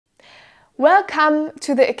Welcome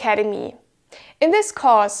to the Academy. In this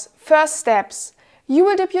course, First Steps, you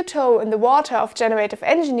will dip your toe in the water of generative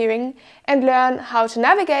engineering and learn how to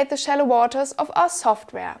navigate the shallow waters of our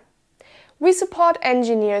software. We support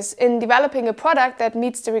engineers in developing a product that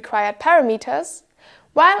meets the required parameters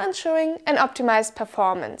while ensuring an optimized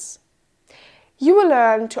performance. You will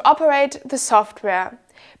learn to operate the software,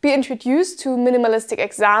 be introduced to minimalistic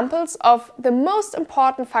examples of the most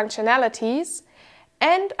important functionalities,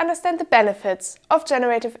 and understand the benefits of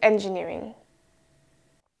generative engineering.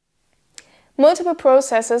 Multiple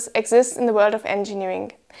processes exist in the world of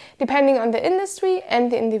engineering, depending on the industry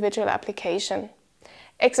and the individual application.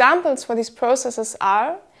 Examples for these processes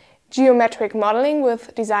are geometric modeling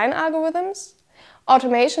with design algorithms,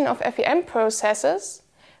 automation of FEM processes,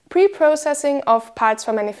 pre-processing of parts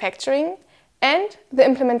for manufacturing, and the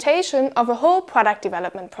implementation of a whole product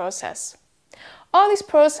development process. All these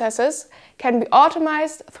processes can be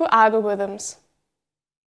automated through algorithms.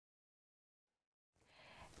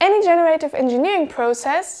 Any generative engineering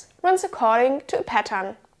process runs according to a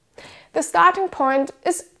pattern. The starting point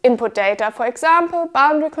is input data, for example,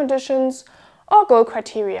 boundary conditions or goal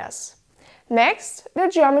criteria. Next, the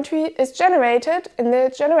geometry is generated in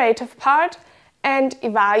the generative part and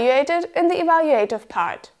evaluated in the evaluative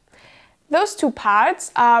part. Those two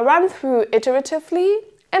parts are run through iteratively,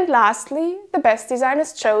 and lastly, the best design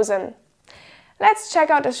is chosen. Let's check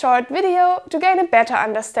out a short video to gain a better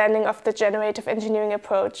understanding of the generative engineering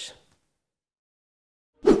approach.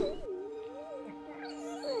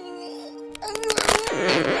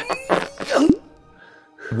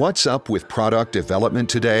 What's up with product development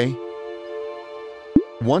today?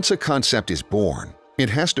 Once a concept is born, it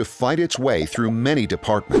has to fight its way through many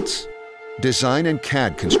departments. Design and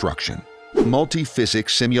CAD construction,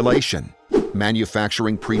 multi-physics simulation,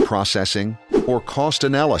 manufacturing pre-processing, or cost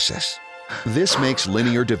analysis. This makes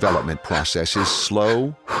linear development processes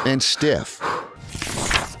slow and stiff.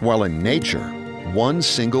 While in nature, one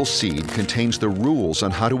single seed contains the rules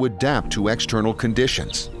on how to adapt to external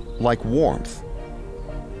conditions, like warmth,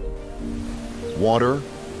 water,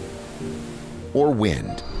 or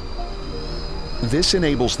wind. This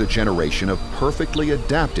enables the generation of perfectly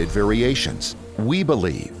adapted variations. We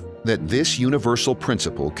believe that this universal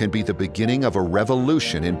principle can be the beginning of a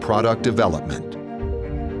revolution in product development.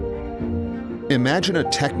 Imagine a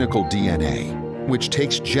technical DNA, which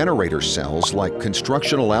takes generator cells like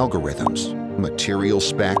constructional algorithms, material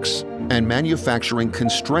specs, and manufacturing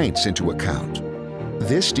constraints into account.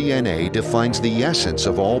 This DNA defines the essence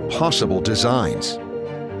of all possible designs.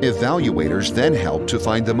 Evaluators then help to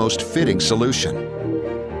find the most fitting solution.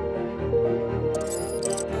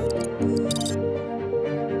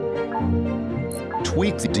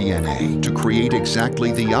 Tweak the DNA to create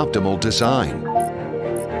exactly the optimal design.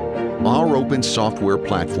 Our open software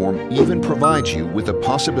platform even provides you with the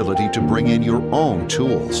possibility to bring in your own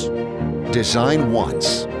tools. Design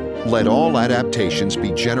once. Let all adaptations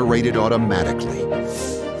be generated automatically.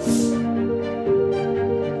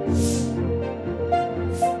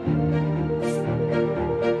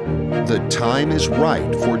 The time is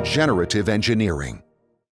right for generative engineering.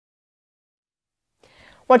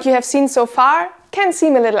 What you have seen so far can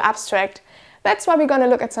seem a little abstract. That's why we're going to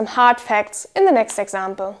look at some hard facts in the next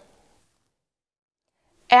example.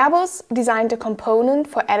 Airbus designed a component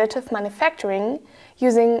for additive manufacturing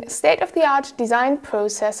using state-of-the-art design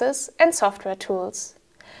processes and software tools.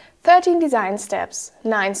 13 design steps,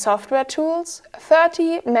 9 software tools,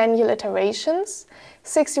 30 manual iterations,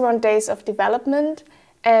 61 days of development,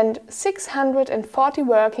 and 640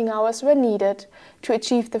 working hours were needed to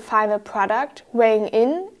achieve the final product, weighing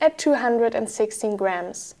in at 216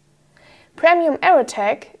 grams. Premium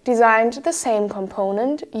Aerotech designed the same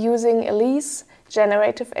component using Elite's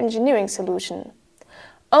generative engineering solution.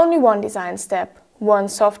 Only one design step, 1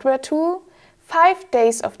 software tool, 5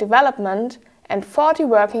 days of development, and 40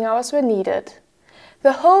 working hours were needed.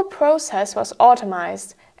 The whole process was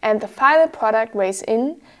automated, and the final product weighs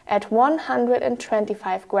in at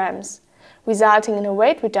 125 grams, resulting in a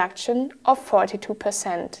weight reduction of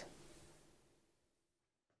 42%.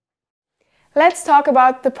 Let's talk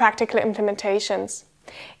about the practical implementations.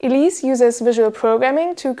 Elise uses visual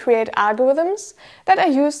programming to create algorithms that are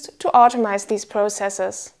used to automate these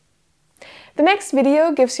processes. The next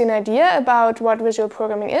video gives you an idea about what visual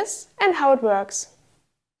programming is and how it works.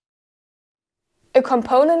 A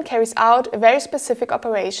component carries out a very specific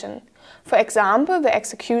operation. For example, the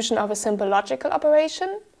execution of a simple logical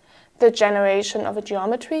operation, the generation of a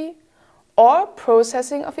geometry, or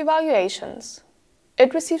processing of evaluations.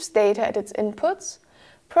 It receives data at its inputs,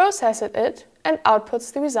 processes it, and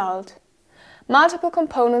outputs the result. Multiple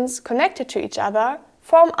components connected to each other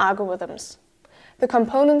form algorithms. The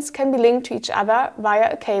components can be linked to each other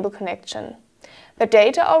via a cable connection. The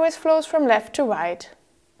data always flows from left to right.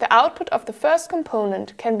 The output of the first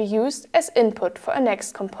component can be used as input for a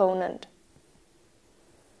next component.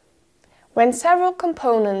 When several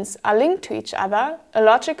components are linked to each other, a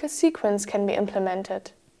logical sequence can be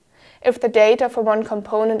implemented. If the data for one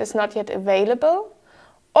component is not yet available,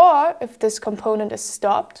 or if this component is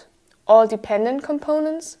stopped, all dependent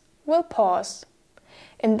components will pause.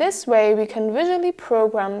 In this way, we can visually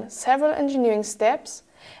program several engineering steps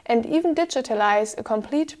and even digitalize a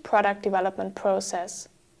complete product development process.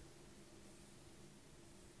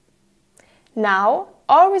 Now,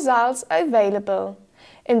 all results are available.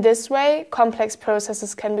 In this way, complex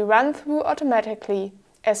processes can be run through automatically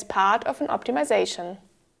as part of an optimization.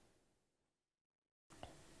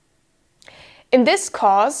 In this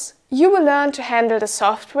course, you will learn to handle the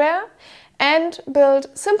software and build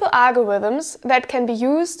simple algorithms that can be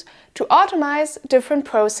used to automate different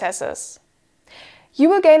processes. You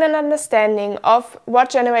will gain an understanding of what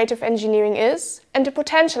generative engineering is and the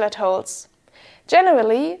potential it holds.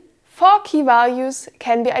 Generally, 4 key values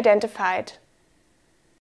can be identified.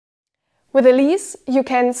 With Elise, you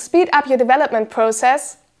can speed up your development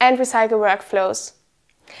process and recycle workflows.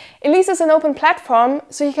 Elise is an open platform,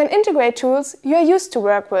 so you can integrate tools you are used to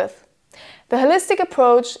work with. The holistic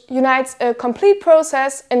approach unites a complete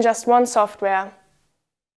process in just one software.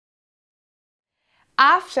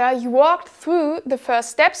 After you walked through the First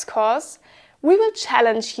Steps course, we will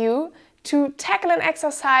challenge you to tackle an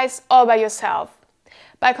exercise all by yourself.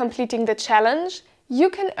 By completing the challenge, you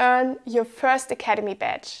can earn your first Academy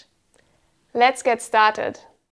badge. Let's get started.